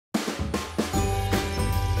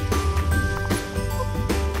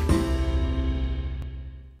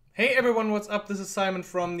Hey everyone, what's up? This is Simon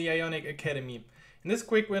from the Ionic Academy. In this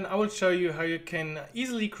quick win, I will show you how you can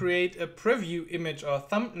easily create a preview image or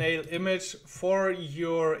thumbnail image for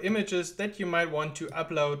your images that you might want to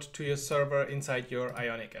upload to your server inside your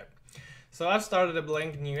Ionic app. So I've started a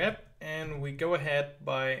blank new app and we go ahead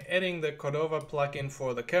by adding the Cordova plugin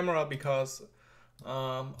for the camera because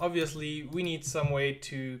obviously we need some way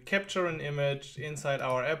to capture an image inside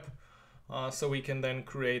our app. So we can then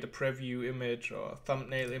create a preview image or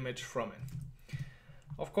thumbnail image from it.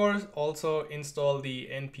 Of course, also install the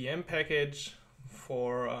npm package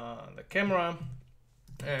for the camera,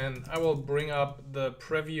 and I will bring up the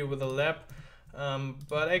preview with a lab,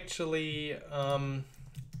 but actually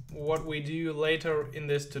what we do later in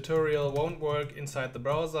this tutorial won't work inside the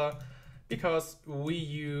browser because we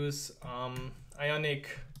use Ionic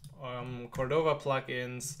Cordova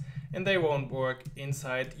plugins and they won't work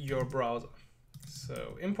inside your browser.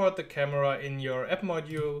 So import the camera in your app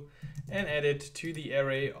module and add it to the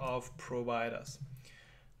array of providers.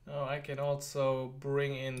 Now I can also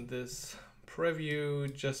bring in this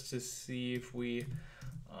preview just to see if we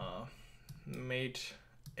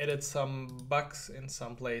added some bugs in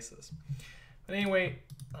some places. But anyway,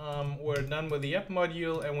 we're done with the app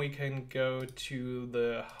module and we can go to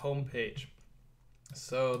the home page.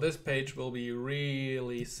 So this page will be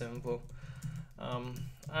really simple.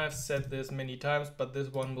 I've said this many times, but this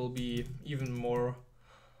one will be even more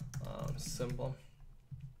simple.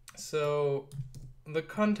 So the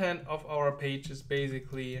content of our page is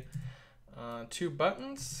basically two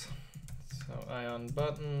buttons. So Ion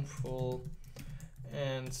button, full,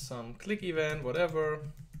 and some click event, whatever.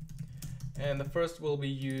 And the first will be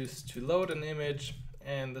used to load an image,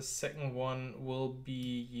 and the second one will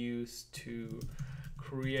be used to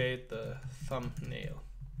create the thumbnail.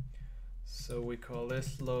 So we call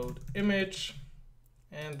this load image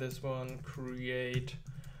and this one create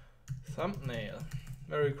thumbnail.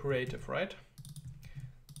 Very creative, right?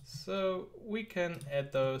 So we can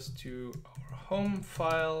add those to our home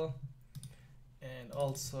file and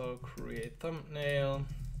also create thumbnail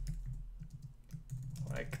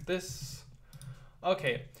like this.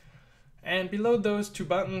 Okay, and below those two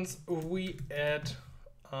buttons we add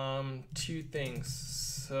two things.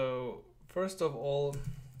 So first of all,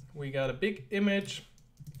 we got a big image,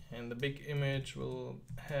 and the big image will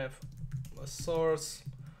have a source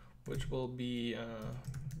which will be a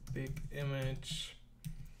big image,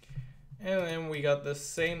 and then we got the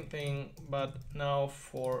same thing but now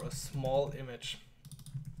for a small image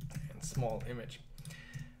and small image.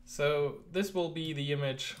 So this will be the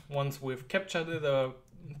image once we've captured it or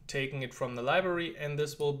taken it from the library, and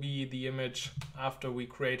this will be the image after we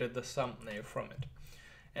created the thumbnail from it.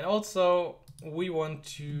 And also we want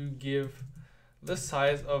to give the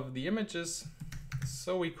size of the images,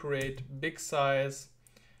 so we create big size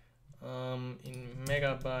in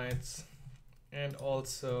megabytes and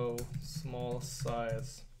also small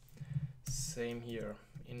size, same here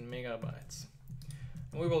in megabytes.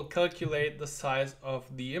 And we will calculate the size of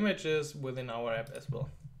the images within our app as well.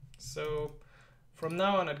 So from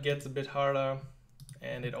now on it gets a bit harder,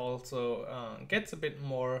 and it also gets a bit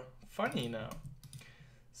more funny now.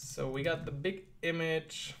 So we got the big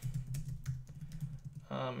image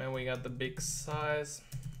and we got the big size,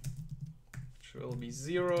 which will be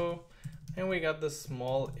 0, and we got the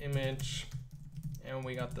small image and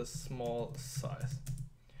we got the small size.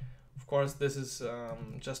 Of course, this is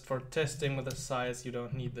just for testing with the size. You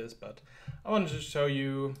don't need this, but I wanted to show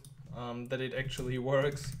you that it actually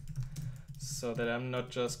works, so that I'm not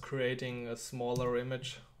just creating a smaller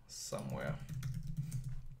image somewhere.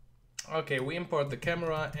 Okay, we import the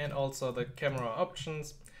camera and also the camera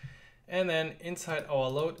options, and then inside our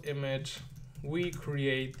load image we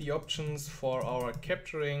create the options for our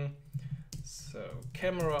capturing. So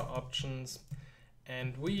camera options,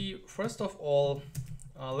 and we first of all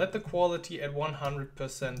let the quality at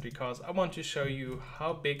 100% because I want to show you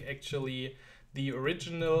how big actually the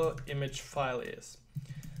original image file is.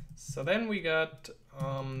 So then we got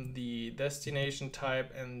the destination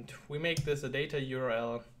type, and we make this a data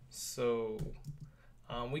URL. So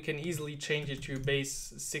we can easily change it to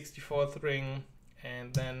base 64 string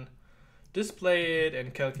and then display it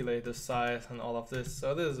and calculate the size and all of this.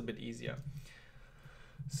 So this is a bit easier.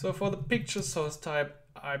 So for the picture source type,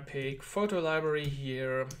 I pick photo library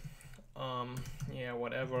here. Yeah,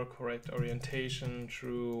 whatever, correct orientation,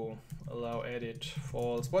 true, allow edit,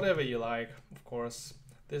 false, whatever you like. Of course,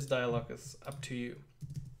 this dialog is up to you.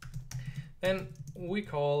 Then we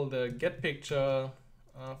call the get picture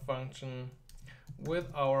function with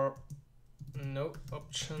our node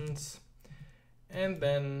options, and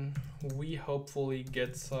then we hopefully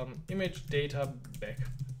get some image data back.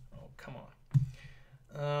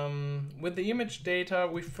 With the image data,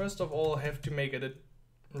 we first of all have to make it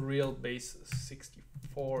a real base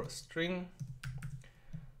 64 string.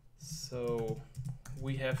 So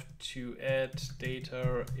we have to add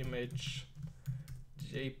data image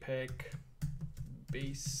JPEG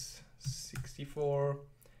base 64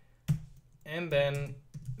 and then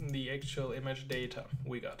the actual image data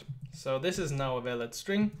we got. So this is now a valid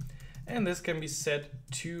string, and this can be set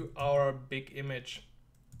to our big image.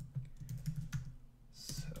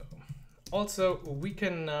 So also we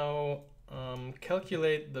can now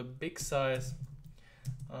calculate the big size,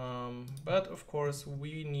 but of course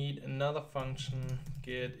we need another function,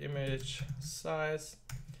 get image size,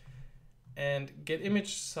 and get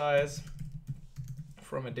image size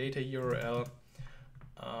from a data URL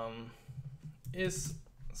is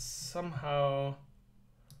somehow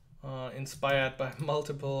inspired by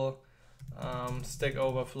multiple Stack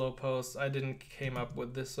Overflow posts. I didn't came up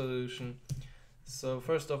with this solution. So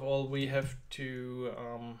first of all, we have to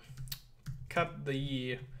cut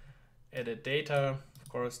the edit data. Of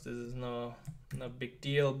course, this is no big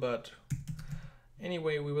deal, but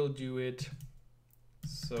anyway, we will do it.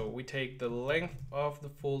 So we take the length of the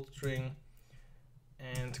full string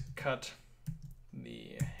and cut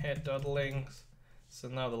the head.length. So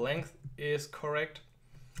now the length is correct.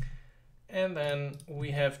 And then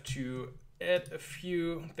we have to add a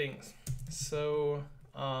few things. So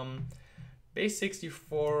base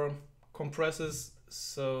 64 compresses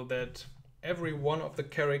so that every one of the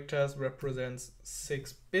characters represents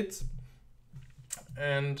 6 bits.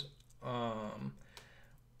 And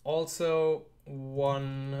also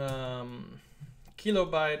 1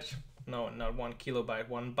 kilobyte, no, not 1 kilobyte,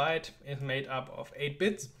 1 byte is made up of 8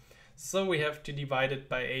 bits. So we have to divide it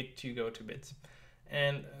by 8 to go to bits.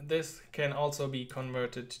 And this can also be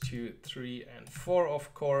converted to 3 and 4,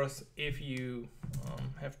 of course, if you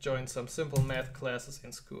have joined some simple math classes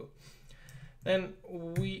in school. Then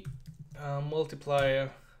we multiply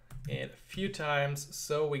it a few times,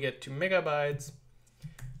 so we get to megabytes.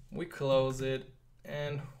 We close it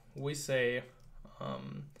and we say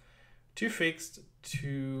to fixed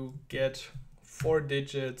to get 4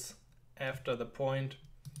 digits after the point.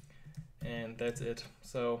 And that's it.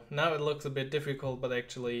 So now it looks a bit difficult, but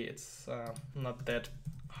actually it's not that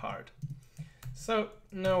hard. So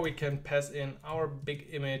now we can pass in our big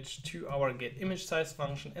image to our getImageSize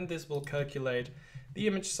function, and this will calculate the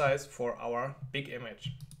image size for our big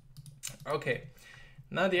image. Okay,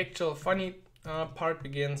 now the actual funny part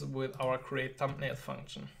begins with our createThumbnail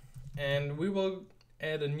function. And we will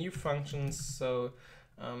add a new function, so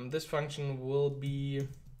this function will be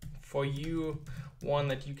for you one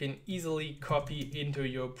that you can easily copy into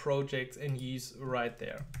your projects and use right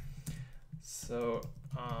there. So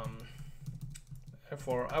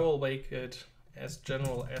therefore I will make it as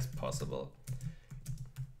general as possible.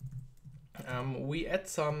 We add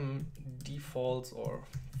some defaults or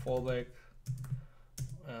fallback,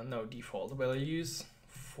 default values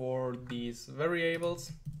for these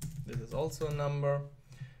variables. This is also a number.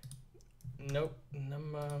 Nope,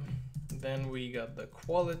 number. Then we got the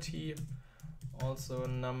quality, also a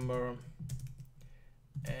number,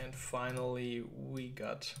 and finally we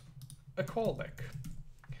got a callback.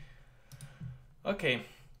 Okay,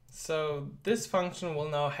 so this function will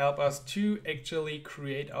now help us to actually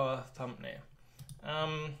create our thumbnail.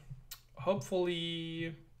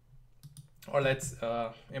 Hopefully, or let's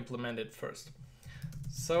implement it first.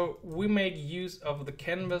 So we make use of the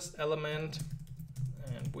canvas element,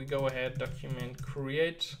 and we go ahead, document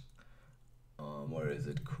create. Where is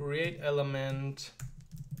it? Create element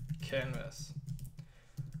canvas.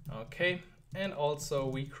 Okay, and also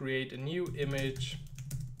we create a new image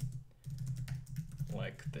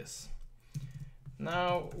like this.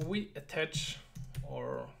 Now we attach,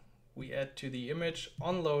 or we add to the image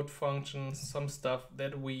onload function some stuff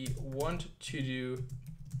that we want to do.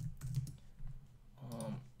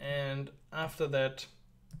 And after that,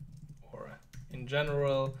 or in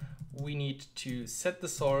general, we need to set the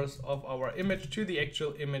source of our image to the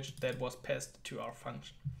actual image that was passed to our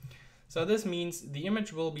function. So this means the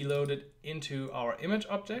image will be loaded into our image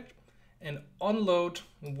object, and on load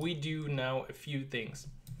we do now a few things.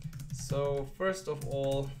 So first of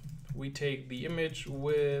all, we take the image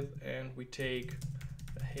width and we take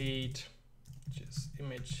the height, just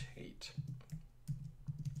image height.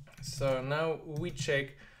 So now we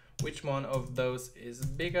check which one of those is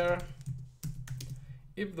bigger.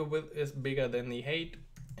 If the width is bigger than the height,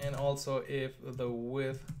 and also if the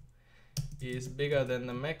width is bigger than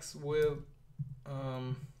the max width,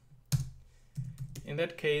 in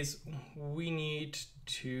that case we need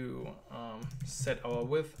to set our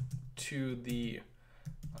width to the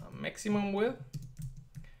maximum width.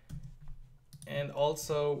 And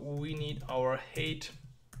also we need our height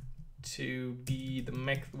to be the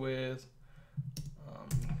max width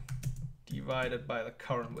divided by the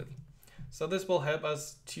current width. So this will help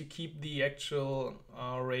us to keep the actual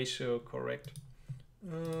ratio correct.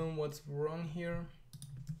 What's wrong here?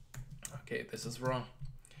 Okay, this is wrong.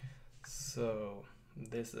 So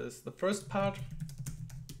this is the first part.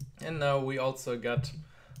 And now we also got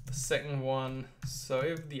the second one. So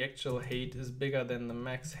if the actual height is bigger than the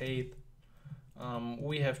max height,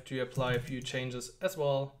 we have to apply a few changes as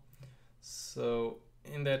well. So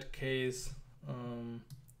in that case,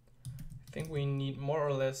 I think we need more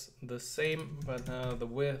or less the same, but the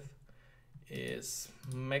width is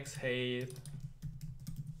max height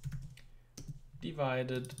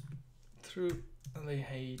divided through the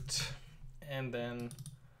height, and then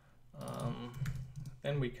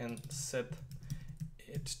we can set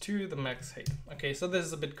it to the max height. Okay, so this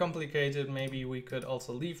is a bit complicated. Maybe we could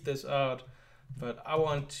also leave this out, but I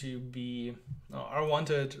want to be, I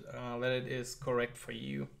wanted that it is correct for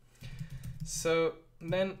you. So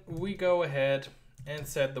then we go ahead and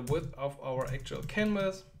set the width of our actual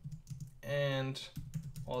canvas, and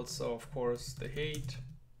also of course the height.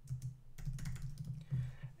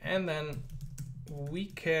 And then we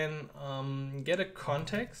can get a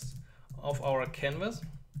context of our canvas.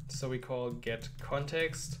 So we call get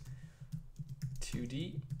context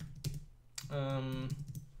 2D.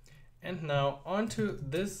 And now onto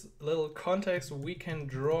this little context we can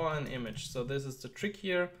draw an image. So this is the trick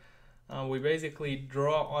here. We basically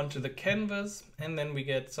draw onto the canvas and then we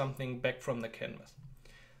get something back from the canvas.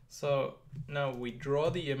 So now we draw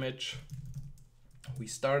the image. We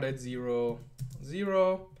start at 0,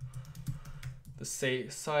 0. The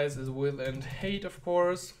size is width and height, of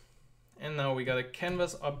course. And now we got a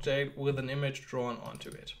canvas object with an image drawn onto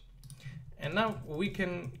it. And now we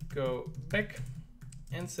can go back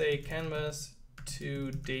and say canvas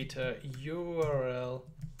to data URL.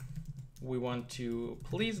 We want to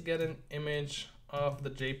please get an image of the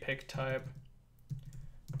JPEG type,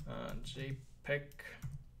 JPEG,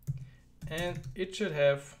 and it should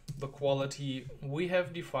have the quality we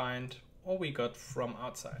have defined or we got from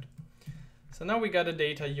outside. So now we got a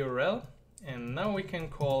data URL, and now we can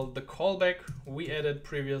call the callback we added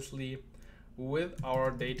previously with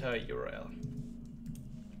our data URL.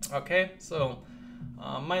 Okay, so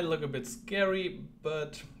might look a bit scary,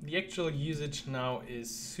 but the actual usage now is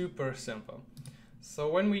super simple. So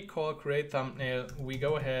when we call create thumbnail, we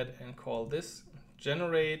go ahead and call this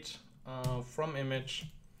generate from image,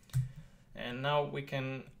 and now we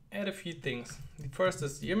can add a few things. The first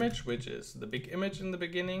is the image, which is the big image in the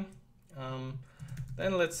beginning.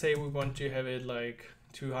 Then let's say we want to have it like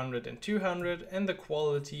 200 and 200, and the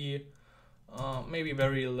quality maybe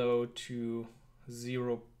very low to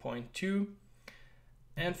 0.2.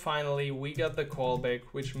 And finally we got the callback,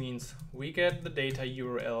 which means we get the data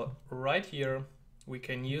URL right here. We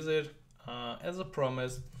can use it as a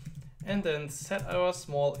promise and then set our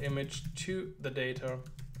small image to the data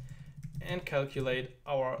and calculate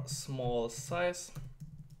our small size,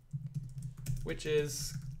 which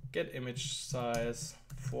is get image size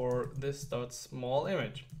for this dot small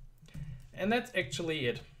image. And that's actually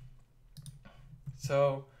it.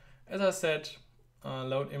 So as I said,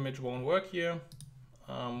 load image won't work here.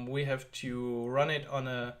 We have to run it on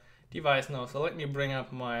a device now. So let me bring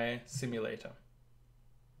up my simulator.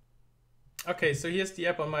 Okay, so here's the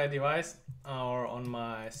app on my device or on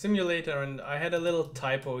my simulator, and I had a little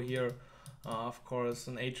typo here. Of course,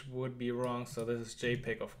 an H would be wrong, so this is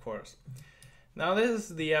JPEG, of course. Now this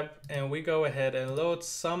is the app, and we go ahead and load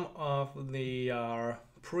some of the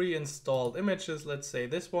pre-installed images. Let's say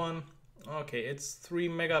this one. Okay, it's 3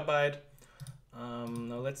 megabyte.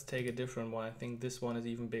 Now let's take a different one. I think this one is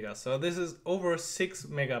even bigger. So this is over 6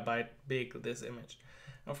 megabyte big, this image.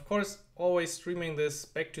 Of course, always streaming this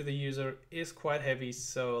back to the user is quite heavy.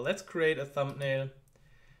 So let's create a thumbnail.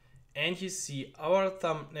 And you see our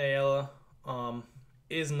thumbnail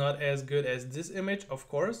is not as good as this image, of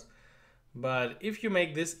course. But if you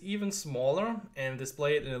make this even smaller and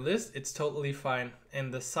display it in a list, it's totally fine.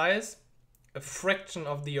 And the size, a fraction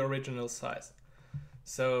of the original size.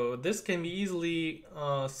 So this can be easily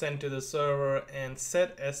sent to the server and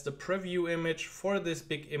set as the preview image for this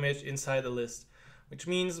big image inside the list. Which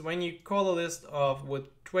means when you call a list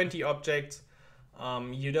with 20 objects,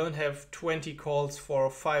 you don't have 20 calls for a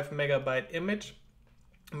 5 megabyte image,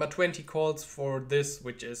 but 20 calls for this,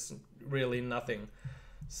 which is really nothing.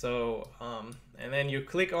 So, and then you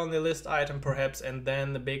click on the list item perhaps, and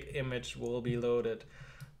then the big image will be loaded.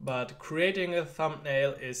 But creating a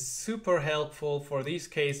thumbnail is super helpful for these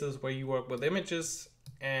cases where you work with images,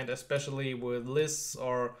 and especially with lists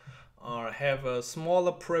or or have a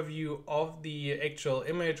smaller preview of the actual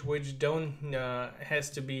image, which has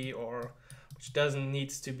to be, or which doesn't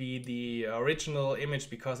needs to be the original image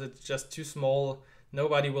because it's just too small.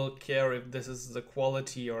 Nobody will care if this is the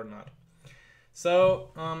quality or not.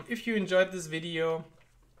 So if you enjoyed this video,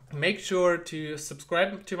 make sure to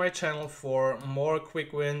subscribe to my channel for more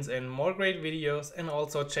quick wins and more great videos, and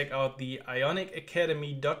also check out the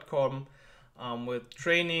ionicacademy.com with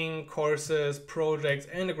training, courses, projects,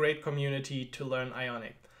 and a great community to learn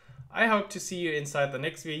Ionic. I hope to see you inside the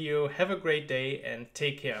next video. Have a great day and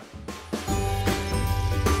take care.